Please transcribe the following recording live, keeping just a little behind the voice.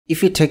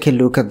If you take a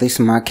look at this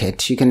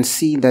market, you can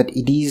see that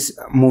it is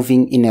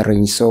moving in a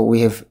range. So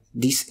we have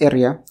this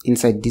area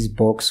inside this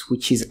box,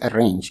 which is a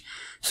range.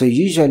 So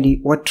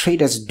usually what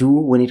traders do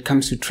when it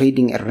comes to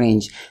trading a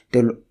range,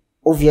 they'll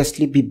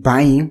obviously be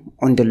buying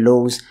on the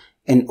lows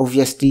and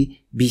obviously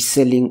be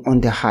selling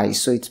on the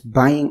highs. So it's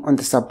buying on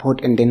the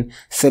support and then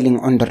selling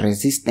on the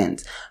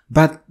resistance.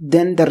 But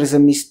then there is a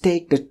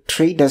mistake that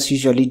traders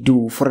usually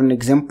do. For an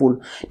example,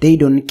 they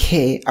don't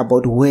care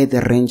about where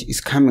the range is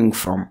coming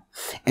from.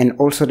 And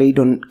also they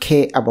don't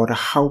care about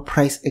how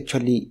price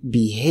actually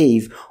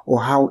behave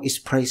or how is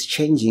price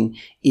changing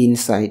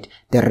inside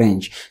the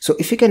range. So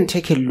if you can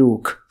take a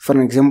look, for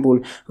an example,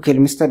 okay,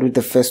 let me start with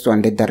the first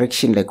one, the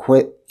direction, like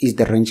where is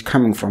the range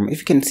coming from? If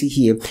you can see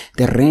here,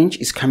 the range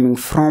is coming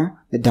from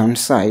the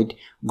downside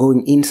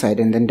going inside,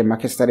 and then the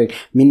market started,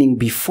 meaning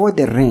before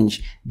the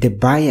range the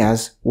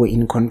buyers were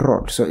in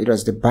control. So it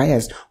was the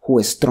buyers who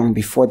were strong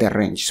before the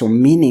range. So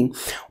meaning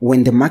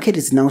when the market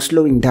is now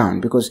slowing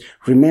down, because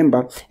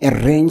remember a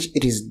range,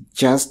 it is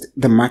just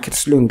the market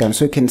slowing down.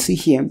 So you can see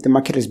here the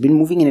market has been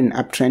moving in an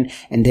uptrend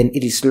and then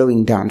it is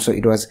slowing down. So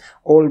it was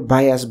all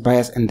buyers,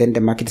 and then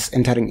the market is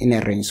entering in a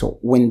range. So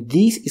when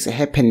this is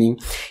happening,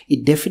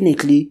 it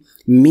definitely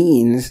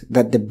means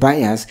that the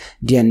buyers,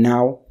 they are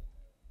now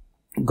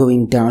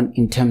going down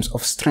in terms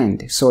of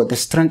strength. So the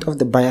strength of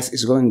the buyers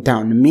is going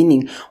down,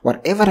 meaning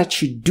whatever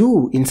that you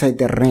do inside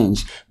the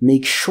range,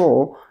 make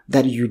sure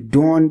that you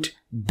don't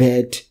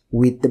bet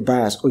with the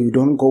buyers or you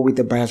don't go with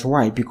the buyers.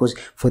 Why? Because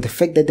for the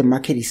fact that the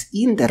market is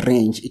in the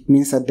range, it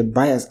means that the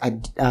buyers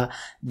are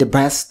the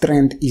buyer's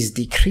strength is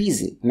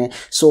decreasing.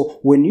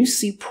 So when you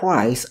see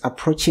price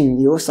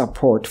approaching your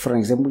support, for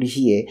example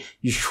here,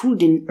 you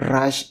shouldn't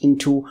rush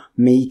into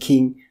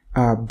making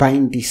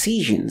buying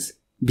decisions,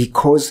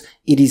 because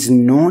it is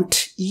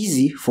not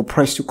easy for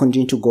price to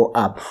continue to go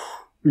up.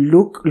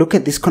 Look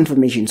at this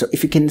confirmation. So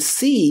if you can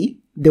see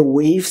the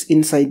waves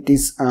inside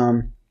this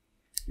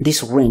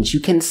this range, you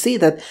can see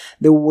that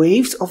the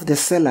waves of the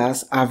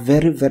sellers are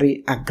very,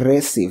 very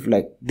aggressive.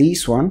 Like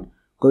this one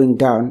going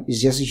down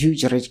is just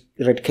huge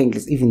red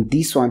candles. Even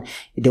this one,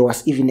 there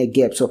was even a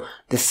gap. So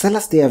the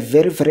sellers, they are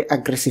very, very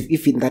aggressive,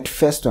 even that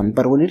first one.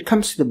 But when it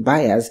comes to the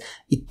buyers,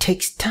 it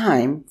takes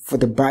time for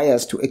the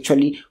buyers to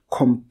actually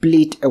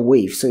complete a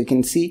wave. So you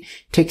can see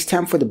it takes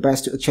time for the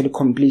buyers to actually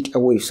complete a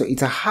wave. So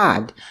it's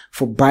hard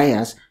for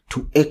buyers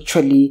to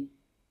actually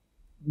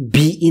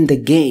be in the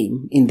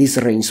game in this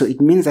range. So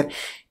it means that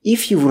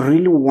if you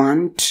really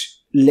want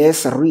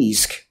less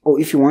risk, or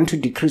if you want to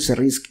decrease the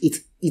risk,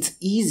 it's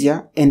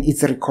easier and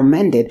it's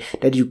recommended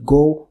that you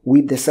go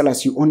with the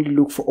sellers. You only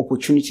look for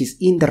opportunities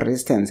in the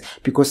resistance,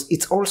 because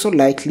it's also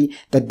likely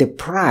that the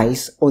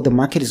price or the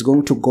market is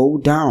going to go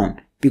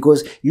down,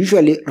 because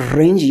usually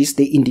ranges,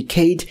 they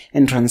indicate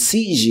and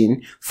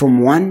transition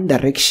from one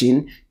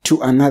direction to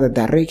another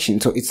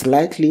direction. So it's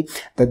likely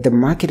that the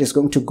market is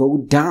going to go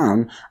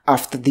down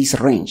after this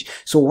range.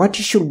 So what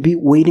you should be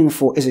waiting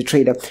for as a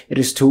trader, it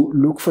is to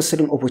look for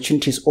selling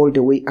opportunities all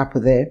the way up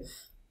there,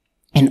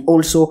 and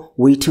also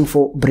waiting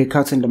for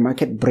breakouts, and the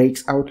market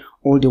breaks out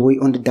all the way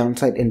on the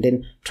downside, and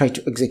then try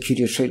to execute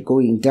your trade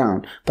going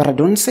down. But I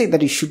don't say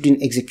that you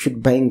shouldn't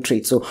execute buying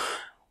trades. So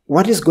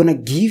what is going to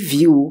give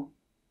you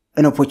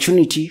an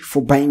opportunity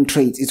for buying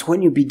trades? It's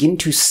when you begin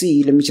to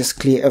see, let me just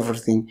clear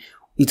everything.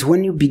 It's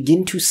when you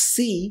begin to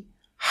see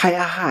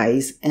higher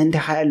highs and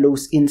higher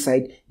lows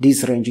inside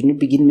this range. And you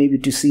begin maybe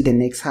to see the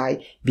next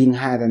high being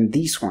higher than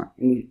this one.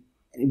 And you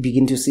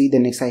begin to see the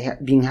next high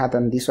being higher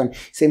than this one.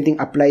 Same thing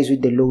applies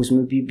with the lows.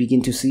 Maybe you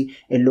begin to see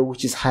a low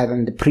which is higher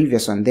than the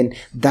previous one. Then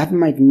that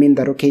might mean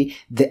that, okay,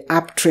 the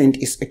uptrend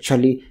is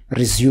actually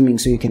resuming,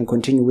 so you can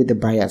continue with the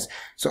buyers.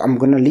 So I'm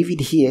going to leave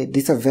it here.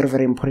 These are very,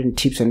 very important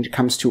tips when it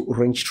comes to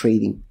range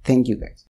trading. Thank you, guys.